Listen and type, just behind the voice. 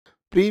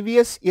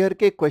Previous year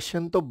के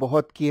question तो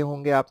बहुत किए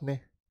होंगे आपने,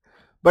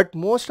 but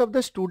most of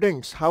the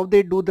students, how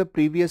they do the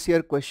previous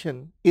year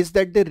question is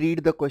that they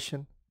read the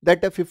question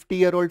that a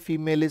 50-year-old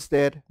female is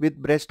there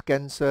with breast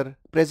cancer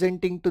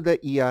presenting to the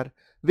ER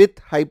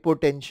with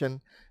hypotension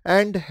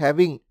and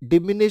having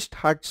diminished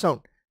heart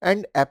sound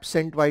and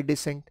absent Y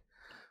descent.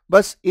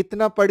 बस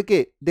इतना पढ़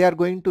के they are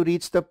going to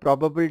reach the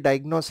probable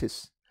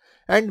diagnosis,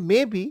 and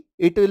maybe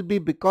it will be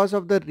because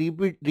of the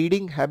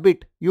reading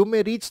habit you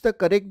may reach the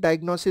correct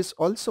diagnosis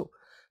also,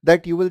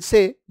 that you will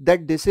say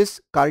that this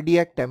is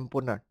cardiac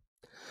tamponade.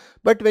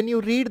 But when you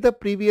read the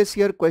previous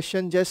year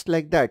question just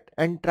like that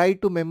and try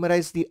to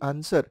memorize the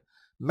answer,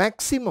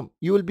 maximum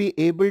you will be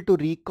able to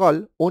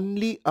recall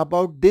only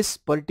about this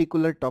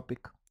particular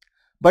topic.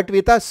 But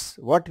with us,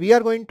 what we are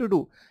going to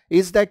do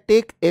is that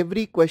take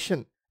every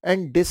question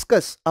and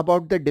discuss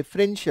about the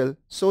differential,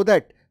 so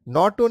that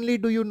not only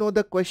do you know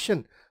the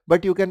question,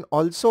 but you can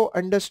also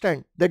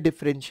understand the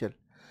differential.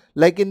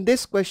 Like in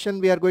this question,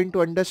 we are going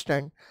to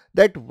understand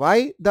that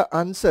why the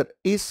answer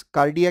is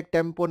cardiac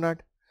tamponade.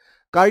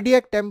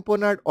 Cardiac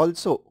tamponade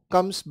also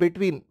comes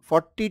between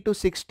 40 to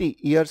 60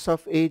 years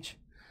of age.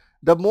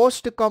 The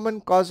most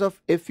common cause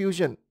of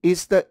effusion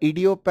is the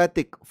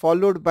idiopathic,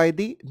 followed by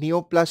the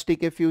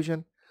neoplastic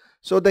effusion.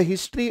 So the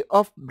history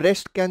of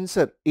breast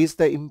cancer is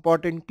the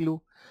important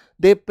clue.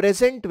 They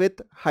present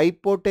with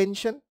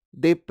hypotension,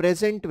 they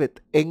present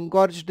with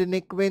engorged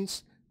neck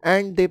veins,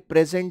 and they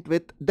present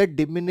with the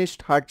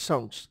diminished heart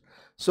sounds.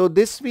 So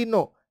this we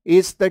know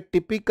is the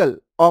typical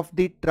of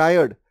the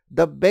triad,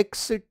 the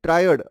Beck's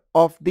triad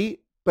of the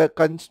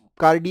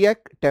cardiac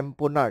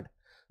tamponade.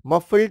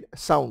 Muffled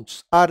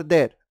sounds are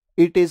there.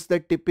 It is the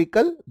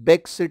typical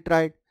Beck's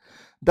triad.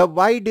 The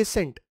Y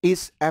descent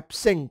is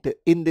absent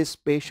in this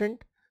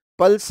patient.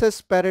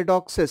 Pulsus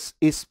paradoxus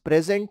is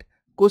present.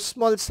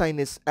 Kussmaul sign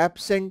is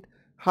absent.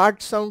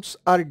 Heart sounds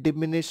are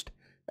diminished,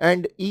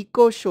 and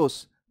echo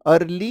shows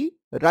early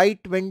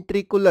right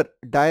ventricular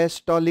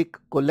diastolic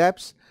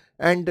collapse,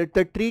 and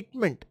the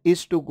treatment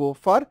is to go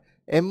for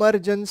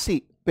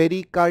emergency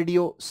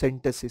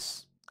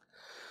pericardiocentesis.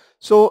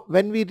 So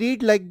when we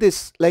read like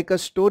this, like a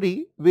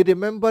story, we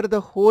remember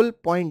the whole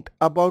point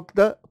about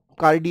the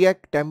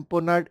cardiac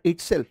tamponade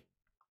itself.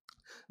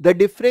 The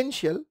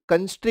differential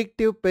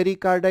constrictive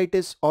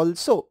pericarditis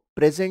also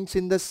presents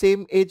in the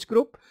same age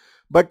group,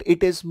 but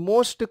it is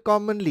most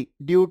commonly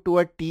due to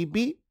a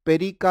TB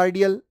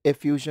pericardial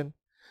effusion.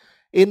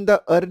 In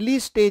the early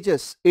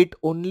stages, it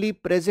only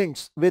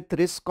presents with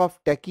risk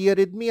of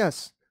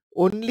tachyarrhythmias.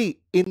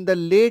 Only in the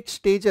late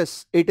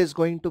stages, it is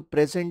going to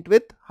present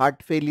with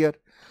heart failure.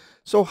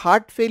 So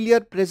heart failure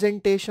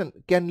presentation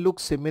can look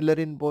similar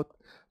in both,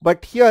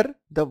 but here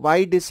the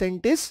Y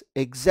descent is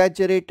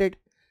exaggerated,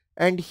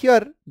 and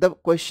here the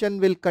question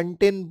will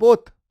contain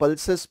both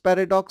pulsus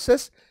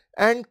paradoxus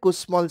and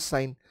Kussmaul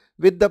sign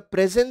with the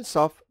presence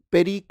of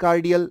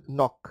pericardial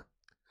knock.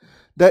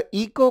 The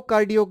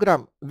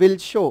echocardiogram will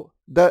show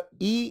the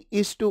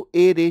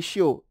E:A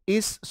ratio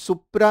is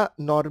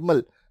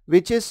supranormal,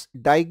 which is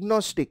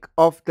diagnostic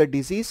of the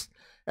disease,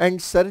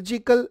 and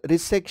surgical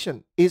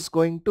resection is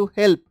going to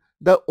help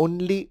the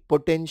only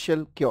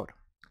potential cure.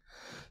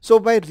 So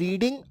by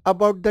reading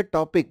about the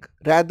topic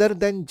rather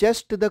than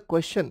just the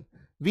question,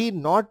 we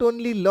not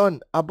only learn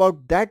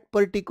about that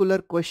particular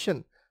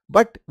question,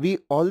 but we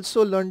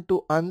also learn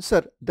to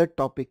answer the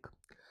topic.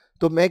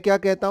 तो मैं क्या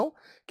कहता हूं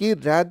कि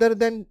rather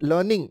than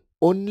learning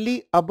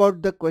only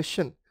about the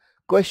question,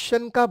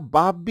 question का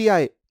बाप भी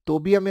आए तो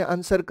भी हमें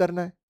आंसर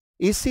करना है.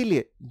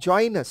 इसीलिए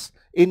join us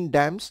in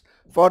DAMS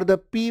for the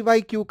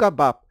PYQ का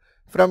बाप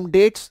from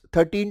dates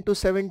 13 to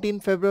 17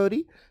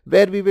 February,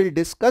 where we will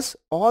discuss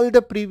all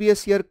the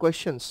previous year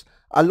questions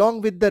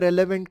along with the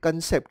relevant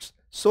concepts,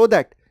 so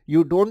that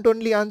you don't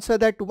only answer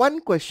that one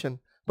question,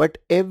 but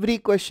every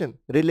question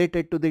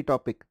related to the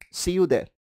topic. See you there.